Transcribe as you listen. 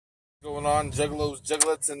Going on, juggalos,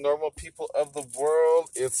 juggalettes, and normal people of the world?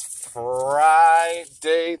 It's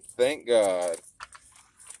Friday, thank God.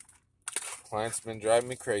 Clients been driving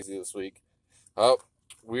me crazy this week. Oh,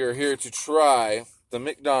 we are here to try the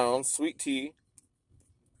McDonald's sweet tea.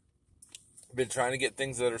 Been trying to get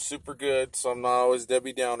things that are super good, so I'm not always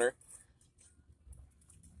Debbie Downer.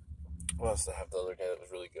 What else did I have the other day that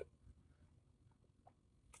was really good?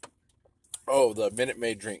 Oh, the Minute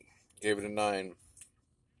Maid drink. Gave it a 9.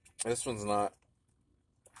 This one's not.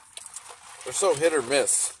 They're so hit or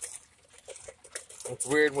miss. It's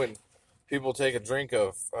weird when people take a drink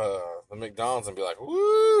of the McDonald's and be like,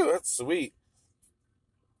 woo, that's sweet.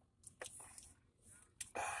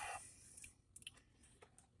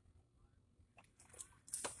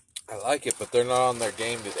 I like it, but they're not on their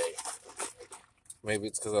game today. Maybe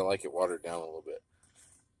it's because I like it watered down a little bit.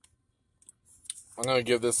 I'm going to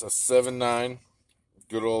give this a 7-9.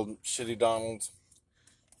 Good old shitty Donald's.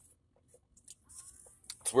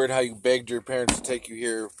 It's weird how you begged your parents to take you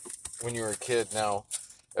here when you were a kid. Now,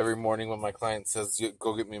 every morning when my client says,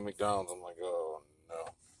 go get me a McDonald's, I'm like, oh,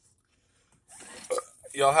 no.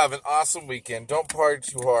 Y'all have an awesome weekend. Don't party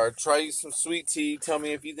too hard. Try you some sweet tea. Tell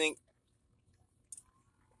me if you think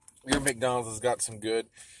your McDonald's has got some good.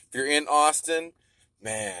 If you're in Austin,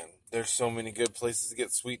 man, there's so many good places to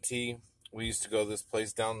get sweet tea. We used to go to this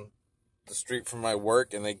place down the street from my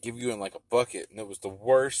work, and they give you in like a bucket, and it was the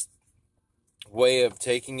worst way of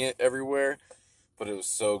taking it everywhere, but it was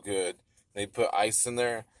so good. They put ice in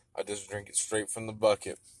there. I just drink it straight from the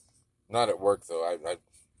bucket. Not at work, though. I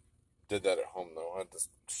did that at home, though. I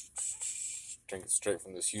just drink it straight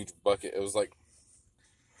from this huge bucket. It was like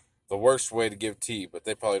the worst way to give tea, but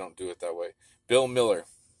they probably don't do it that way. Bill Miller.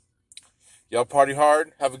 Y'all party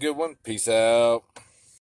hard. Have a good one. Peace out.